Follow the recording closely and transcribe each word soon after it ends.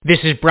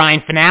This is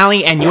Brian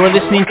Finale, and you're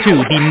listening to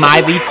the My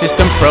Lead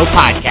System Pro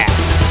podcast,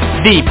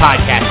 the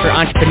podcast for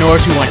entrepreneurs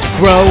who want to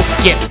grow,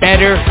 get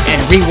better,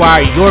 and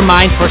rewire your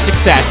mind for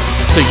success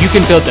so you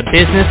can build the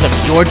business of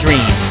your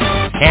dreams.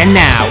 And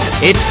now,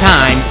 it's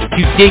time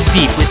to dig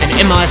deep with an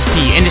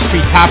MLSP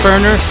industry top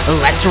earner.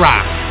 Let's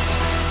rock.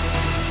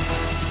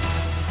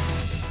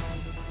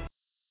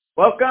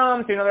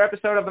 Welcome to another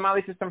episode of the My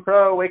Lead System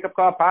Pro Wake Up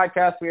Call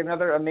podcast. We have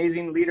another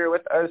amazing leader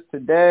with us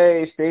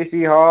today.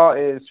 Stacey Hall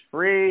is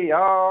free,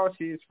 y'all.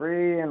 She's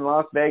free in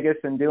Las Vegas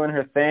and doing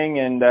her thing.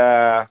 And,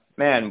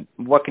 man,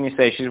 what can you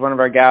say? She's one of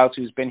our gals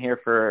who's been here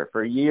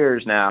for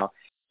years now.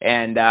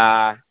 And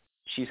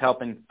she's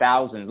helping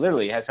thousands,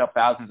 literally has helped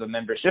thousands of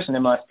members just in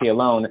MLSP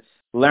alone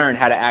learn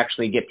how to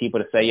actually get people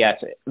to say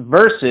yes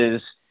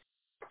versus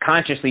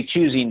consciously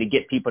choosing to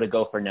get people to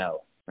go for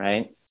no,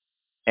 right?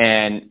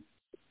 And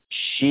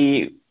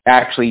she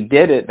actually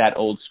did it that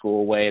old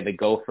school way, the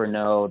go for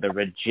no, the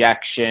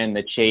rejection,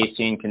 the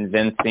chasing,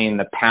 convincing,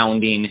 the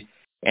pounding,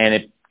 and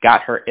it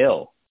got her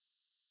ill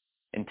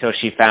until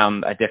she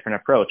found a different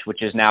approach,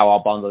 which is now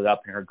all bundled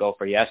up in her Go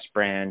For Yes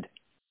brand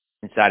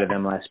inside of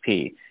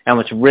MLSP. And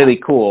what's really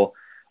cool,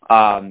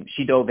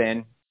 she dove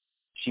in,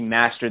 she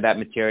mastered that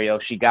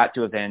material, she got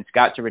to events,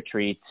 got to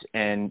retreats,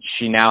 and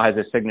she now has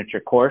a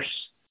signature course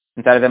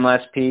inside of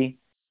MLSP.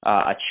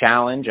 A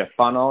challenge, a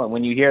funnel. And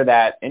when you hear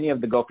that, any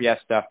of the Go For Yes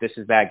stuff, this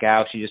is that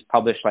gal. She just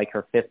published like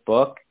her 5th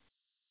book.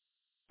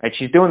 Right?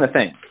 She's doing the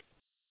thing.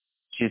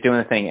 She's doing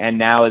the thing. And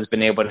now has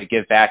been able to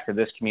give back to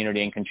this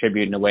community and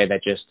contribute in a way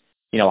that just,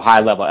 high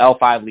level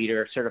L5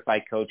 leader,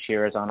 certified coach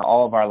here is on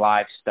all of our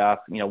live stuff,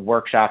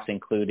 workshops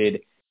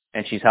included.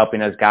 And she's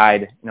helping us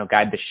guide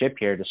the ship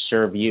here to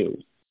serve you.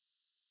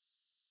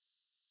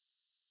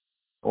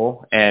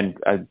 Cool. And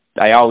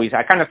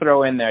I kind of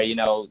throw in there,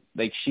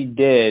 like she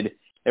did.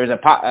 There was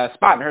a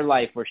spot in her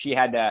life where she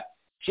had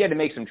to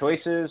make some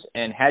choices,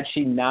 and had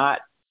she not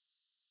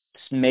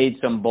made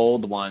some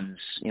bold ones,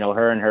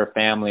 her and her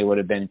family would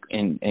have been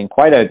in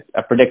quite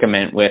a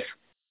predicament with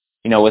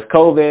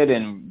COVID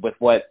and with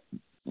what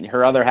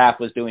her other half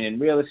was doing in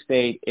real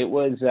estate. It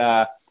was,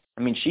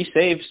 she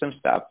saved some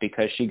stuff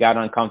because she got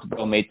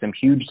uncomfortable, made some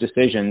huge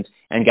decisions,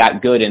 and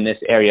got good in this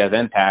area of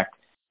impact,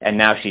 and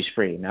now she's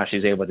free. Now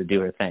she's able to do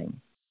her thing.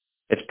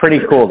 It's pretty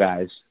cool,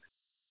 guys.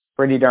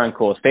 Pretty darn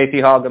cool.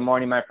 Stacey Hall, good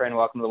morning, my friend.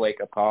 Welcome to the Wake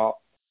Up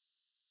Call.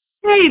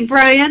 Hey,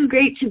 Brian.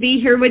 Great to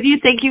be here with you.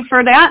 Thank you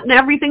for that. And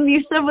everything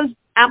you said was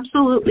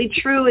absolutely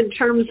true in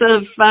terms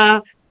of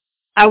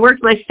I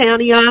worked my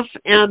fanny off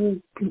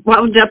and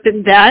wound up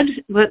in bed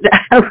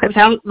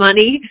without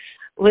money,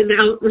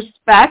 without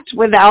respect,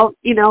 without,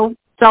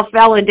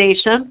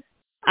 self-validation.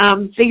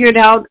 Figured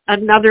out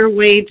another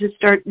way to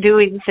start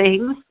doing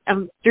things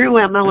through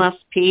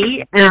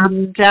MLSP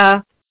and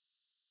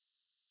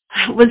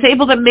was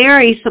able to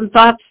marry some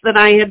thoughts that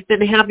I had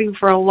been having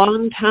for a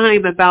long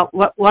time about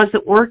what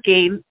wasn't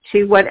working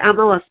to what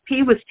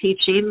MLSP was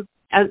teaching.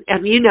 And I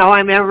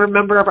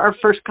remember our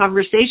first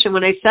conversation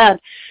when I said,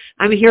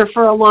 I'm here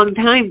for a long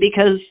time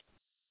because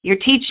you're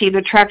teaching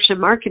attraction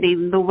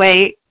marketing the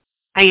way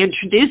I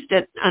introduced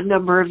it a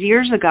number of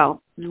years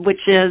ago,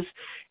 which is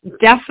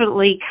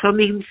definitely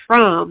coming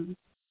from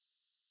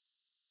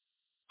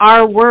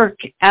our work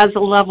as a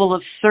level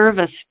of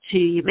service to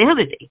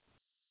humanity.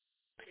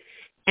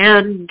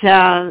 And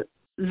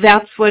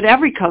that's what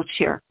every coach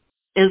here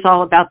is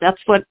all about.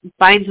 That's what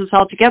binds us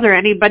all together.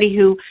 Anybody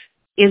who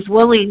is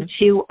willing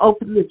to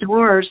open the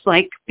doors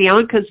like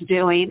Bianca's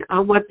doing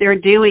on what they're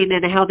doing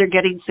and how they're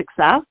getting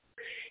success,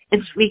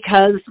 it's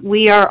because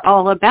we are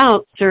all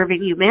about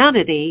serving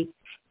humanity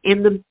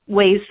in the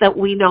ways that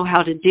we know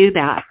how to do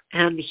that.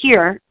 And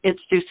here,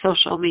 it's through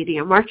social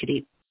media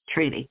marketing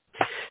training.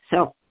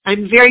 So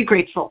I'm very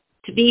grateful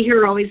to be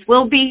here, always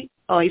will be,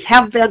 always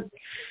have been.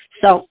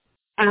 So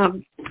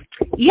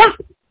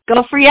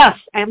Go For Yes.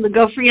 I'm the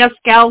Go For Yes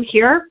gal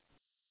here.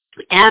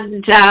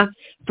 And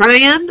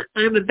Brian,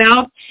 I'm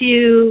about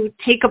to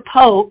take a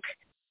poke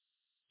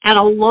at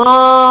a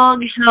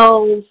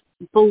long-held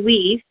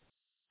belief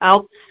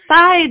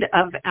outside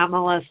of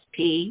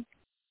MLSP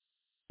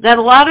that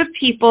a lot of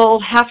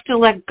people have to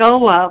let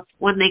go of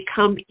when they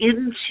come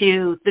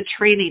into the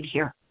training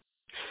here.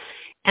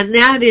 And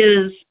that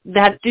is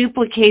that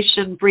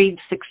duplication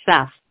breeds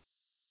success.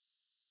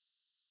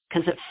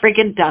 Because it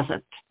friggin'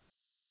 doesn't.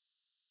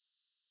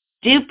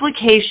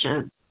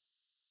 Duplication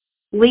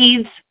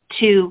leads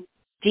to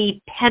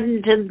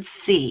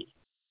dependency.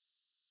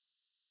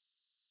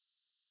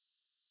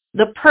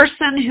 The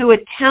person who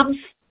attempts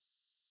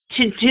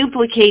to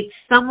duplicate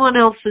someone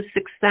else's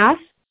success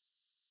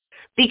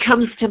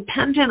becomes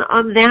dependent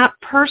on that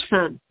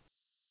person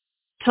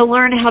to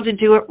learn how to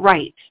do it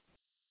right.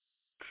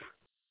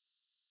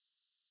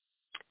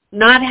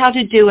 Not how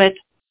to do it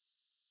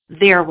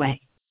their way.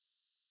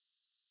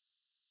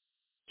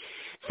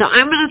 So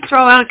I'm going to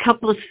throw out a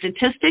couple of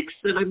statistics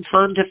that I'm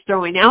fond of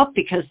throwing out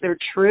because they're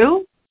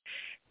true.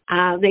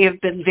 They have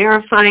been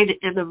verified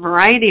in a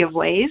variety of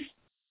ways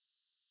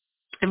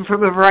and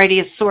from a variety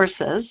of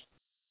sources.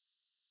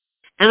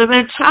 And I'm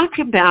going to talk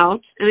about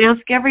and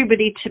ask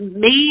everybody to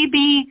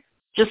maybe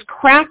just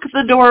crack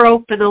the door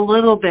open a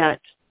little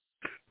bit,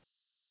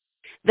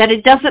 that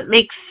it doesn't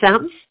make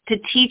sense to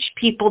teach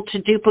people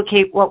to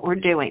duplicate what we're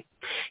doing.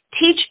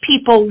 Teach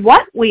people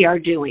what we are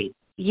doing.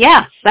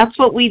 Yes, that's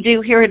what we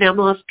do here at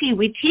MLSP.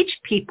 We teach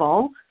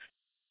people.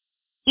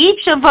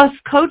 Each of us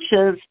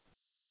coaches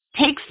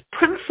takes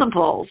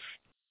principles,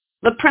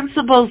 the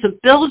principles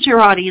of build your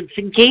audience,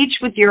 engage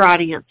with your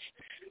audience,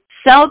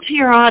 sell to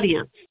your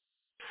audience,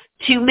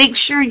 to make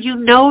sure you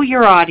know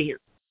your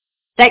audience,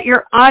 that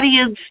your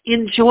audience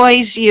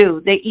enjoys you,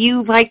 that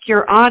you like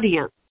your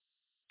audience,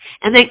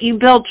 and that you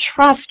build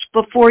trust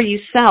before you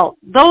sell.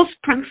 Those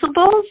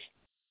principles,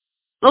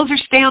 those are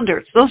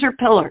standards. Those are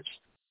pillars.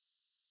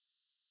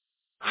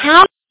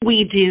 How do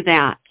we do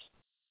that?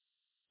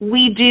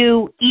 We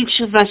do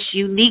each of us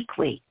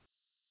uniquely.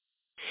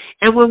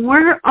 And when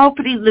we're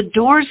opening the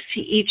doors to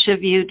each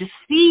of you to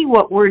see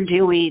what we're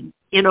doing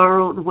in our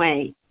own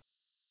way,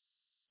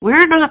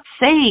 we're not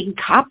saying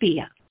copy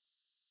us.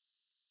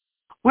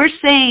 We're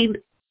saying,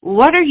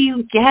 what are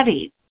you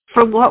getting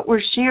from what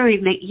we're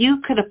sharing that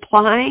you could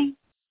apply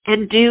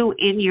and do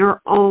in your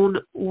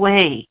own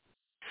way?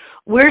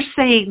 We're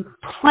saying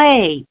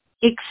play,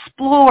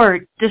 explore,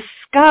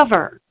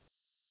 discover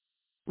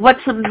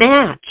what's a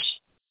match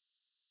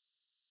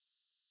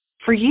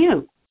for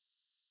you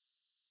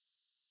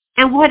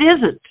and what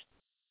isn't.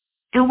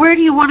 And where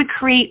do you want to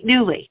create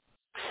newly?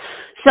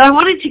 So I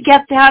wanted to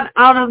get that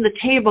out on the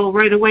table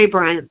right away,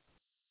 Brian,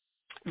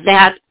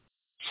 that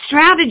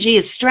strategy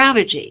is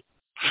strategy.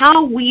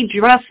 How we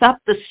dress up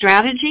the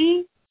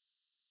strategy,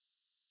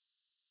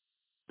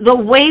 the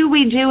way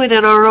we do it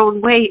in our own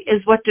way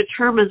is what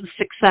determines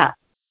success.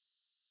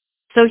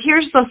 So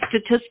here's the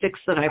statistics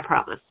that I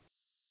promised.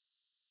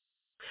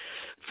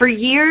 For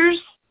years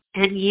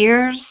and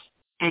years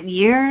and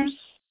years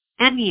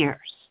and years,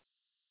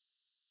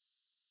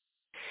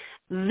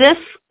 this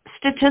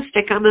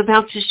statistic I'm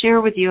about to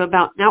share with you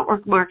about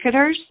network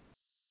marketers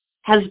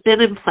has been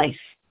in place.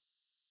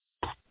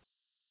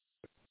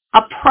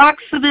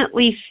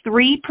 Approximately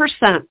 3%,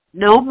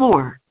 no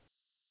more,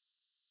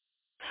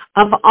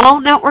 of all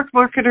network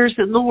marketers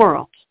in the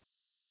world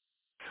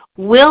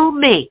will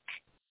make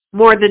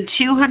more than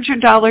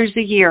 $200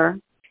 a year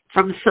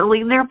from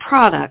selling their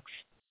products.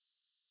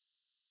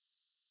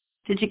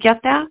 Did you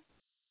get that?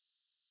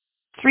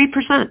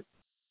 3%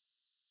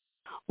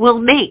 will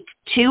make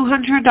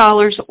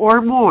 $200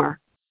 or more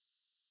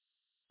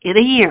in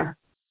a year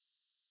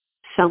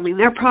selling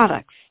their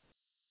products.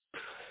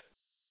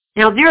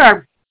 Now, there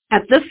are,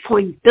 at this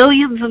point,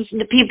 billions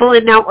of people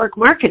in network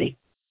marketing.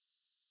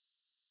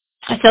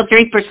 So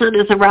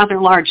 3% is a rather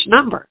large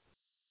number.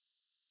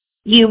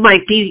 You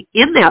might be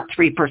in that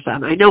 3%.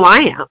 I know I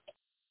am.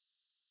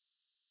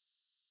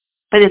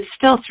 But it's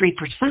still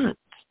 3%.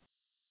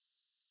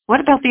 What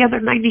about the other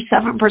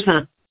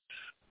 97%?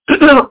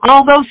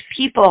 All those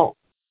people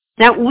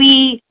that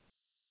we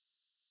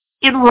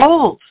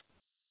enrolled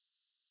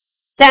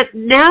that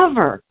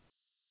never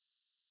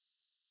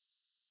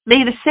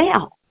made a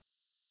sale,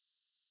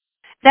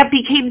 that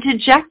became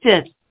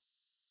dejected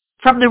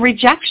from the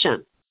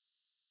rejection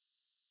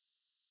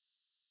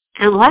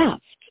and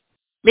left.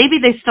 Maybe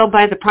they still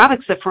buy the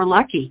products if we're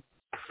lucky,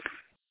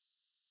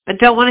 but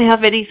don't want to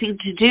have anything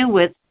to do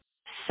with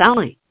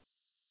selling.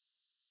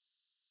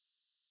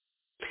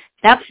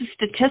 That's a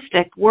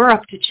statistic we're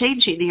up to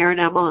changing here at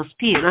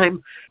MLSP, and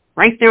I'm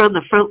right there on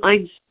the front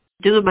lines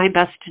doing my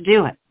best to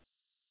do it.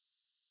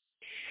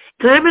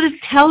 And I'm going to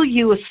tell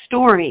you a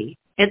story.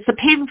 It's a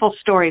painful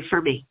story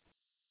for me.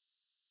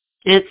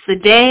 It's the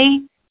day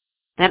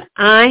that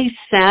I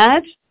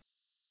said,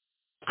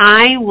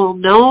 I will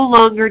no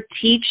longer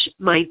teach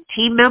my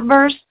team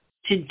members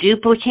to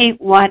duplicate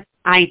what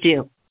I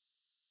do.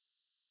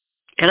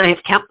 And I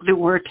have kept my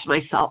word to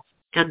myself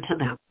and to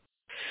them.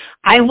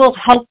 I will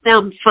help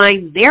them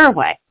find their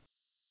way,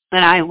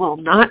 but I will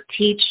not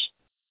teach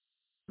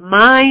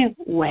my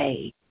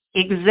way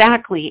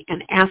exactly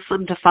and ask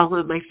them to follow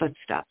in my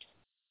footsteps.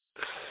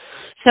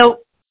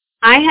 So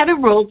I had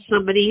enrolled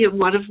somebody in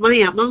one of my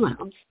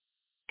MLMs,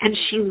 and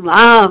she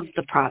loved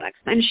the products,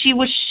 and she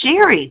was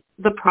sharing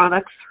the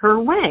products her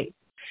way.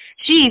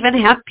 She even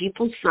had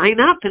people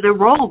sign up and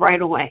enroll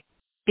right away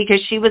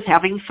because she was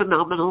having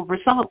phenomenal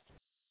results.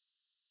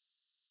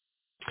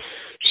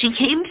 She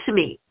came to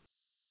me,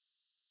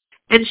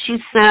 and she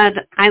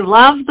said, I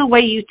love the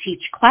way you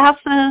teach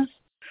classes.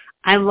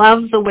 I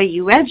love the way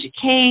you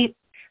educate.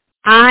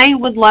 I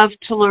would love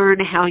to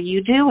learn how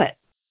you do it.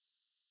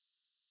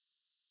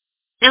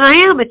 And I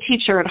am a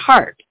teacher at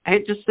heart,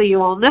 just so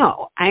you all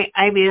know.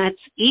 I mean, it's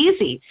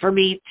easy for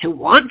me to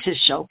want to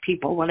show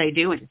people what I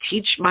do and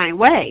teach my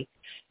way.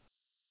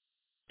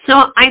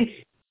 So I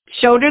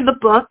showed her the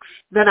books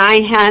that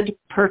I had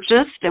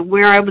purchased and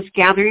where I was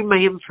gathering my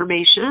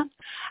information.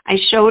 I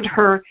showed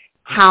her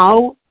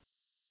how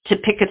to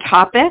pick a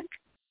topic,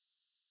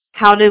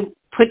 how to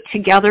put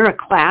together a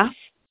class.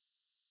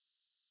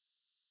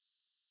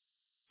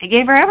 I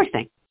gave her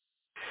everything.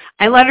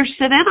 I let her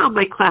sit in on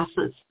my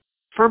classes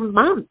for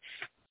months.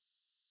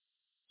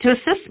 to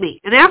assist me.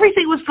 And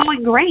everything was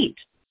going great.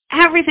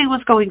 Everything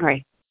was going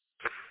great.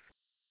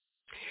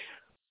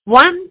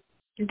 One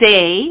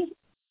day,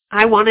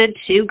 I wanted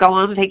to go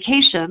on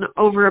vacation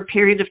over a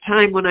period of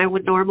time when I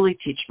would normally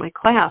teach my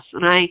class,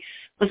 and I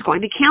was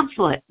going to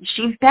cancel it.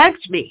 She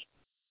begged me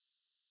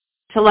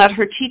to let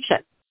her teach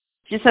it.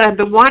 She said, I've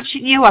been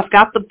watching you. I've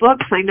got the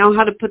books. I know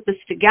how to put this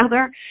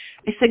together.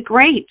 I said,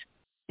 great.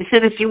 I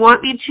said, if you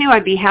want me to,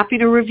 I'd be happy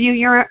to review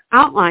your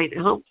outline.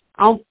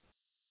 I'll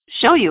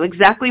show you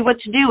exactly what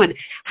to do and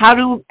how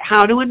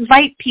to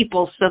invite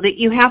people so that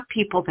you have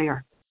people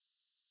there.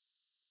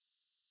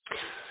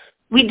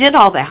 We did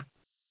all that.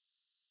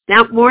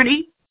 That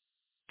morning,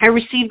 I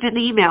received an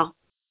email,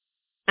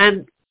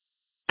 and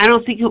I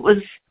don't think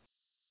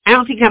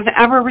I've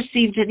ever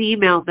received an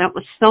email that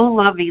was so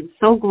loving,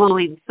 so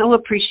glowing, so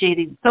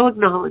appreciating, so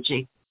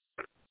acknowledging.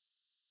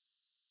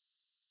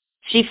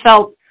 She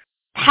felt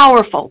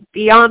powerful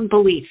beyond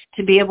belief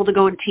to be able to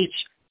go and teach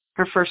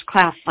her first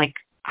class like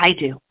I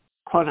do,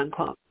 quote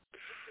unquote.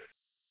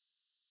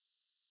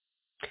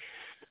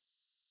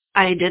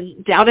 I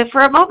didn't doubt it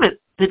for a moment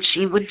that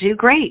she would do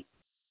great.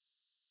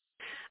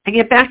 I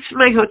get back to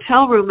my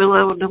hotel room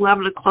around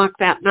 11 o'clock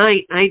that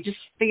night. I just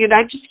figured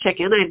I'd just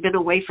check in. I'd been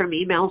away from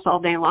emails all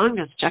day long,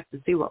 just check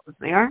to see what was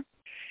there.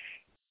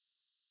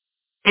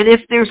 And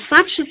if there's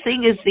such a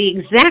thing as the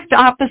exact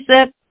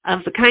opposite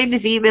of the kind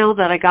of email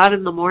that I got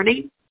in the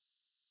morning,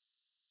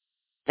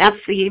 that's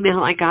the email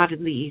I got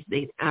in the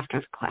evening after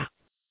the class.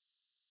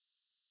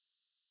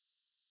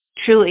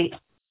 Truly,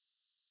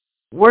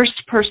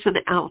 worst person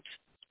out.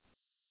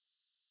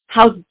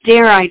 How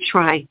dare I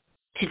try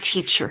to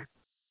teach her?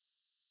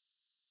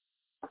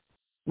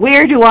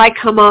 Where do I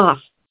come off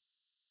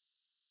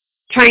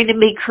trying to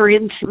make her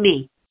into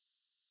me?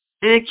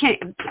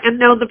 And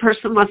no, the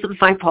person wasn't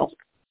bipolar.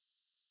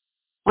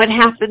 What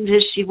happened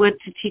is she went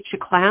to teach a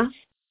class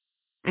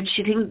and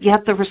she didn't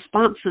get the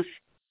responses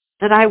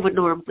that I would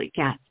normally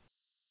get.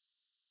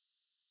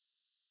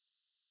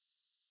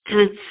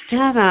 And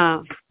instead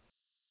of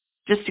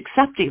just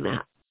accepting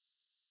that,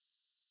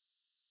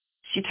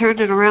 she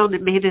turned it around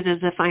and made it as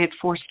if I had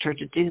forced her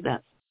to do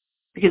this,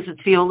 because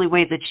it's the only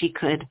way that she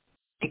could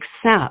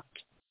accept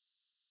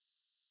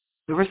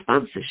the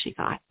responses she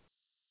got.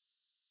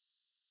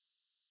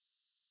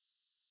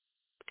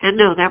 And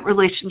no, that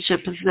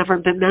relationship has never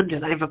been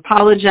mended. I've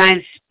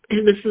apologized,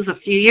 and this is a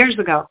few years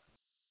ago.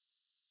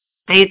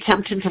 I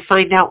attempted to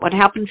find out what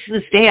happened. To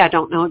this day, I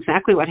don't know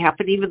exactly what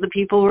happened. Even the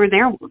people who were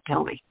there won't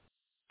tell me.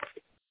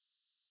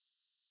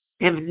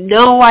 I have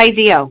no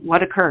idea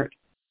what occurred.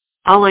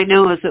 All I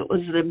know is it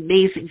was an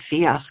amazing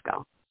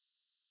fiasco.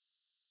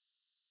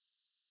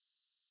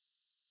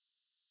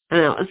 And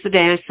that was the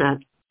day I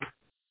said,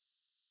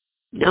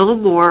 no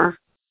more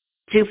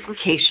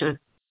duplication.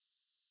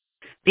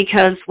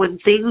 Because when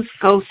things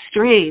go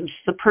strange,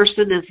 the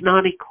person is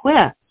not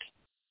equipped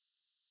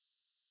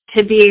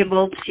to be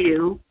able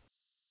to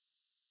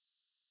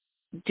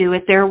do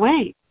it their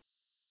way.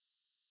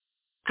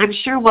 I'm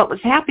sure what was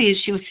happening is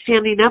she was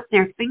standing up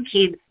there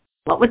thinking,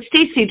 what would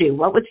Stacy do?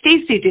 What would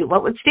Stacy do?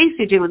 What would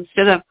Stacy do?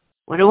 Instead of,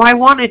 what do I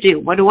want to do?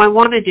 What do I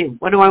want to do?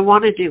 What do I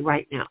want to do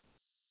right now?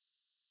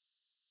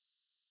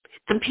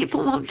 And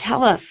people won't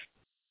tell us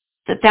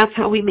that that's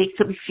how we make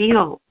them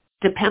feel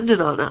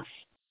dependent on us.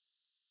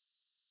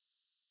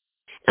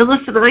 And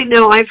listen, I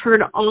know I've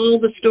heard all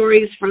the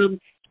stories from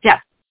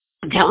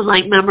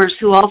downline members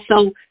who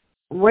also,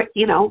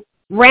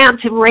 rant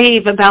and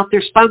rave about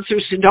their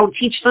sponsors who don't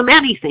teach them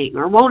anything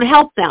or won't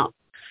help them.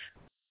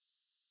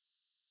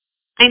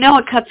 I know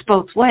it cuts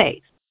both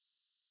ways.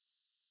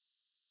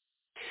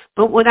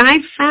 But what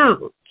I've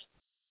found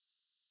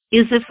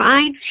is if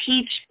I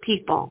teach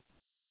people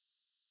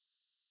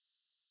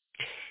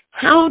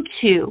how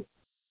to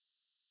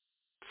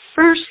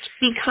first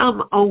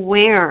become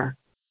aware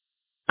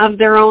of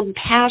their own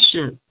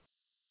passion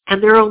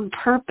and their own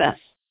purpose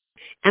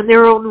and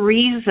their own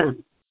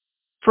reason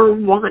for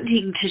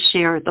wanting to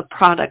share the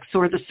products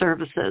or the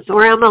services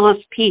or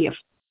MLSP,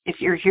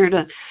 if you're here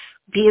to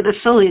be an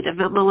affiliate of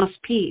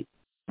MLSP.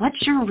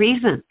 What's your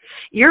reason?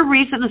 Your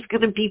reason is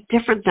going to be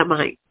different than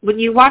mine. When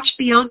you watch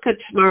Bianca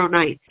tomorrow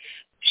night,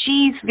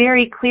 she's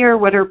very clear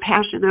what her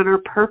passion and her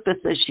purpose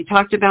is. She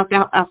talked about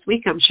that last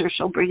week. I'm sure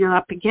she'll bring it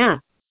up again.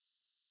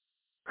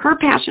 Her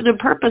passion and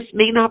purpose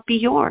may not be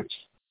yours.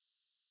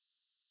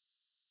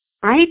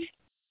 Right?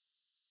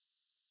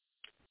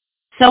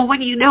 So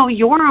when you know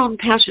your own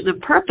passion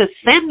and purpose,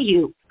 then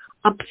you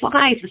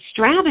apply the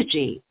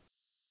strategy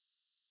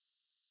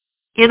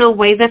in a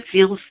way that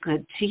feels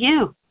good to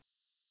you.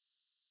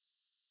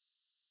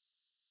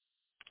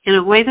 In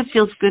a way that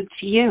feels good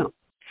to you.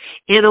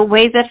 In a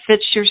way that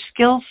fits your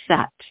skill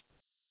set.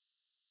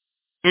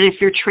 And if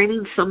you're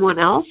training someone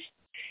else,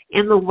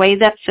 in the way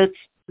that fits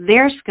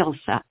their skill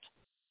set.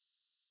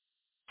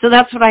 So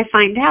that's what I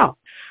find out.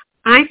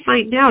 I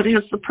find out,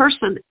 has the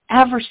person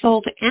ever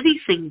sold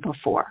anything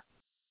before?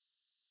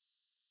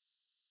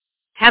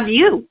 Have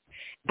you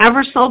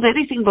ever sold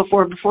anything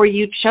before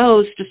you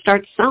chose to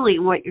start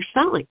selling what you're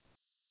selling?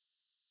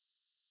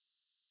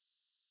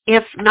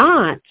 If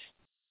not,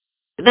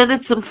 And then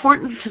it's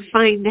important to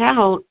find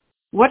out,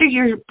 what are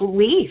your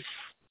beliefs?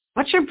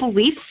 What's your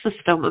belief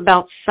system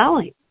about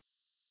selling?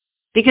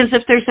 Because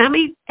if there's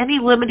any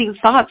limiting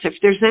thoughts, if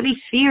there's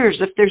any fears,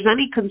 if there's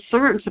any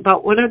concerns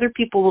about what other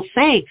people will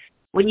say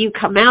when you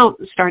come out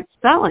and start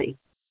selling,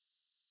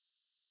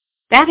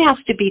 that has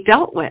to be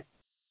dealt with.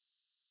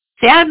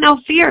 See, I had no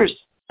fears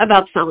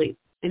about selling.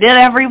 I did it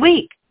every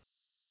week.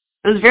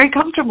 I was very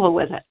comfortable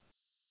with it.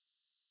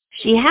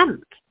 She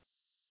hadn't,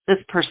 this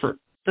person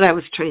that I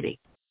was training.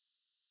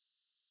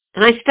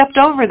 And I stepped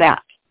over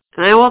that.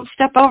 And I won't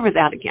step over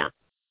that again.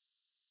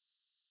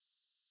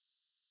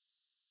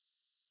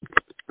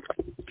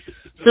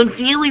 So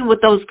dealing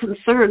with those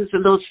concerns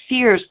and those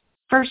fears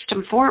first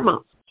and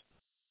foremost.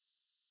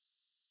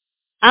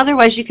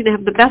 Otherwise, you can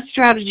have the best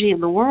strategy in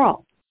the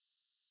world.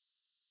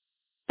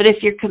 But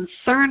if you're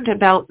concerned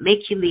about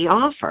making the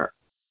offer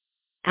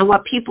and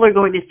what people are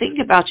going to think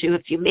about you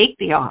if you make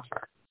the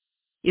offer,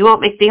 you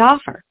won't make the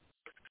offer.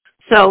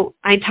 So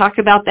I talk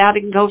about that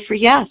in Go for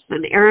Yes.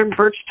 And Aaron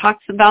Birch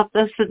talks about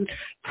this in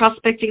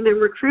Prospecting and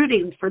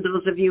Recruiting for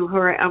those of you who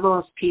are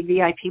MLSP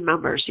VIP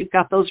members. You've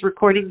got those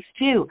recordings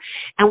too.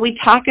 And we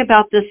talk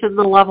about this in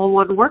the Level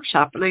 1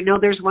 workshop. And I know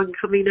there's one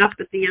coming up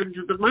at the end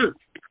of the month.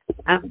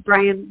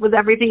 Brian, with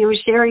everything he was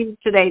sharing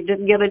today,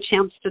 didn't get a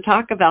chance to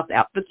talk about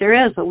that. But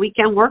there is a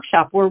weekend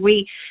workshop where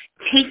we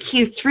take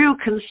you through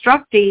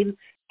constructing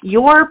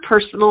your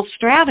personal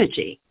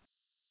strategy.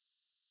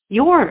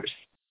 Yours.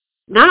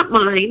 Not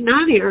mine,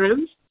 not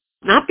Aaron's,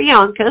 not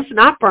Bianca's,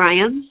 not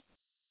Brian's.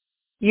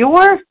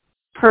 Your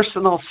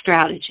personal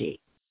strategy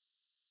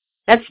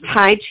that's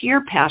tied to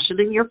your passion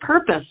and your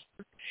purpose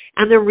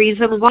and the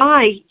reason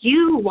why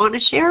you want to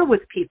share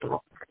with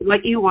people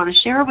what you want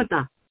to share with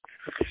them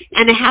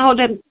and how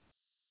to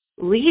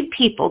lead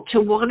people to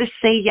want to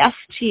say yes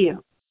to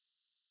you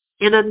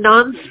in a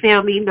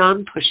non-spammy,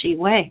 non-pushy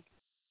way.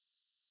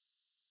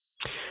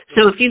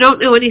 So if you don't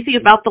know anything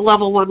about the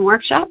Level 1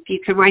 workshop, you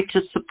can write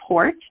to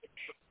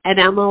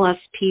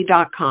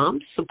support@mlsp.com,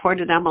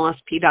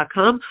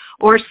 support@mlsp.com,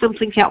 or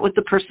simply chat with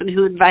the person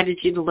who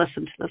invited you to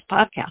listen to this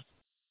podcast.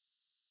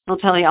 They'll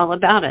tell you all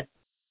about it.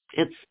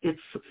 It's a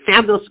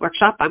fabulous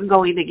workshop. I'm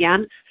going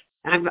again.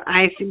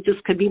 I think this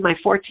could be my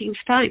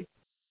 14th time.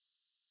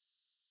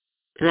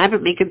 And I've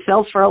been making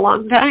sales for a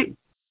long time.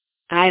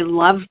 I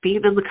love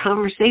being in the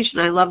conversation.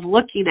 I love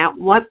looking at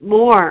what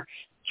more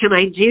can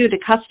I do to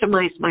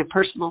customize my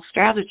personal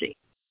strategy.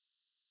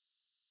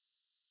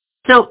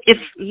 So if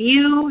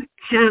you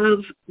have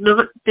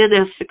not been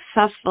as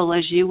successful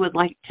as you would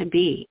like to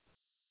be,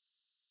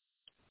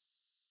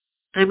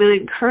 I'm going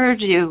to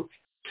encourage you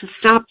to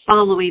stop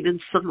following in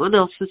someone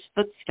else's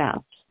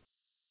footsteps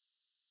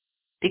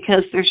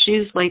because their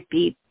shoes might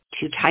be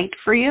too tight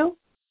for you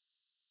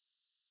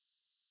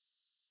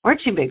or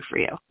too big for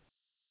you.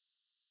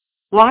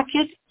 Walk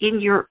it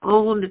in your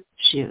own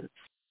shoes.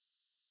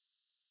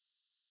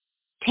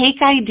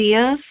 Take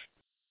ideas,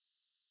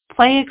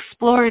 play,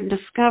 explore, and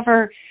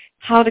discover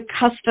how to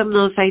custom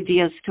those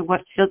ideas to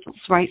what feels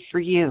right for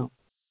you.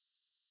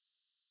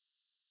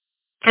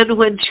 And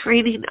when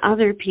training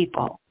other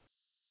people,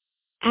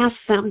 ask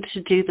them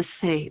to do the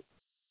same.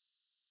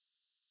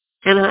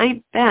 And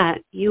I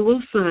bet you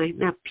will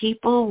find that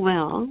people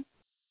will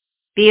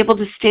be able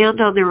to stand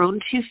on their own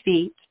 2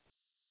 feet,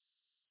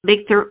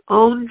 make their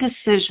own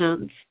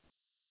decisions,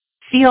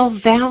 feel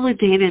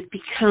validated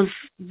because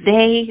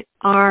they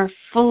are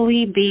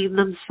fully being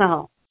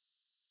themselves.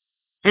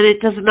 And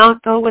it does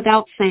not go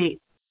without saying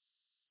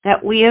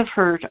that we have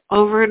heard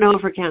over and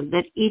over again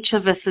that each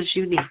of us is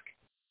unique.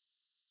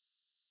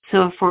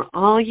 So if we're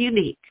all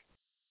unique,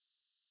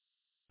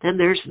 then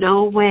there's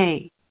no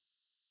way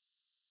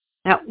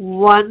that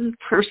one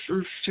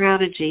person's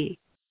strategy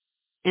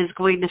is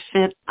going to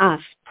fit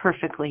us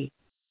perfectly.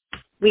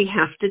 We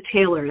have to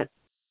tailor it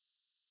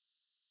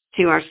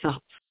to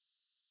ourselves.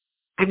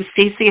 I'm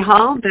Stacey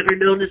Hall, better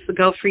known as the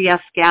Go for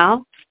Yes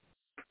gal.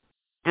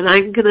 And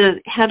I'm going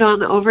to head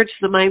on over to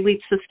the My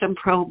Lead System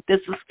Pro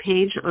business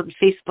page on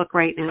Facebook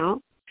right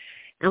now.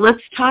 And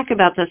let's talk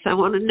about this. I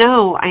want to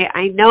know.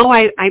 I know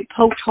I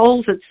poked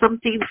holes at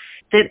something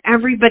that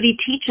everybody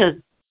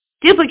teaches.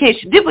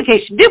 Duplication,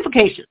 duplication,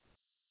 duplication.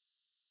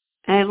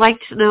 And I'd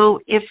like to know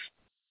if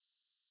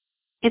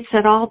it's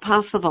at all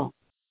possible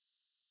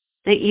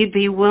that you'd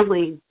be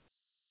willing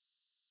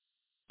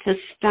to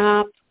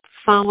stop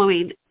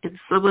following in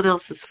someone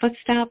else's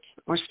footsteps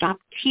or stop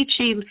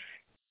teaching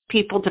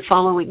people to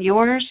follow in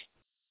yours.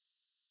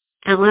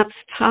 And let's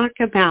talk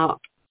about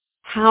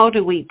how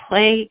do we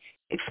play,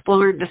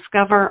 explore, and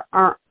discover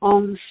our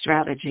own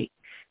strategy.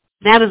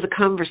 That is a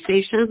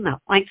conversation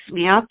that lights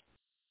me up,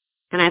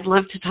 and I'd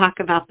love to talk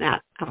about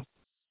that.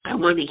 I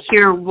want to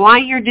hear why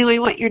you're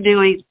doing what you're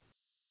doing,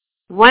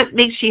 what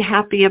makes you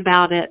happy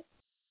about it,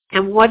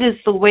 and what is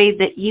the way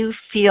that you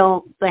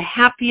feel the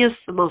happiest,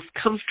 the most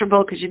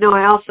comfortable, because you know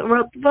I also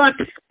wrote the book,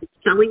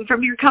 Selling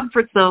from Your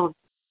Comfort Zone,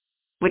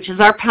 which is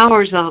our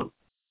power zone.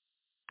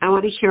 I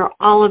want to hear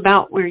all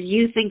about where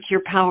you think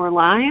your power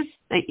lies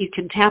that you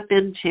can tap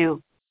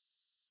into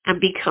and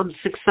become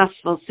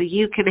successful so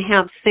you can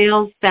have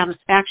sales,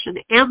 satisfaction,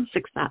 and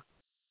success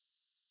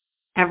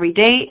every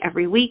day,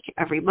 every week,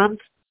 every month,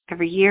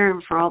 every year,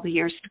 and for all the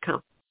years to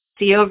come.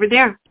 See you over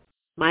there.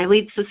 My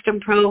Lead System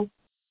Pro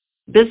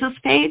business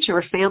page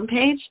or fan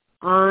page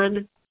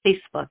on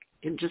Facebook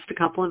in just a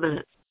couple of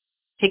minutes.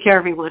 Take care,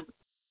 everyone.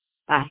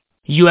 Bye.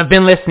 You have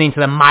been listening to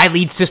the My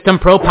Lead System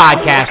Pro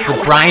podcast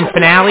with Brian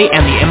Finale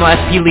and the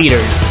MLSP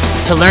leaders.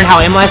 To learn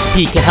how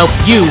MLSP can help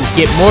you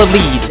get more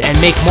leads and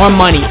make more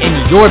money in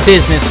your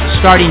business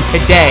starting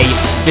today,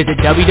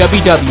 visit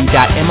www.mlsp.com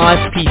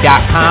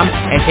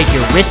and take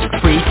your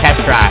risk-free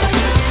test drive.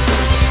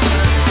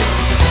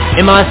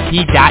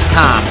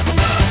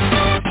 MLSP.com.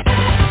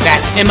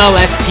 That's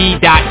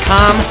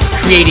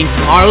MLSP.com, creating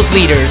tomorrow's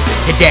leaders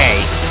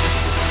today.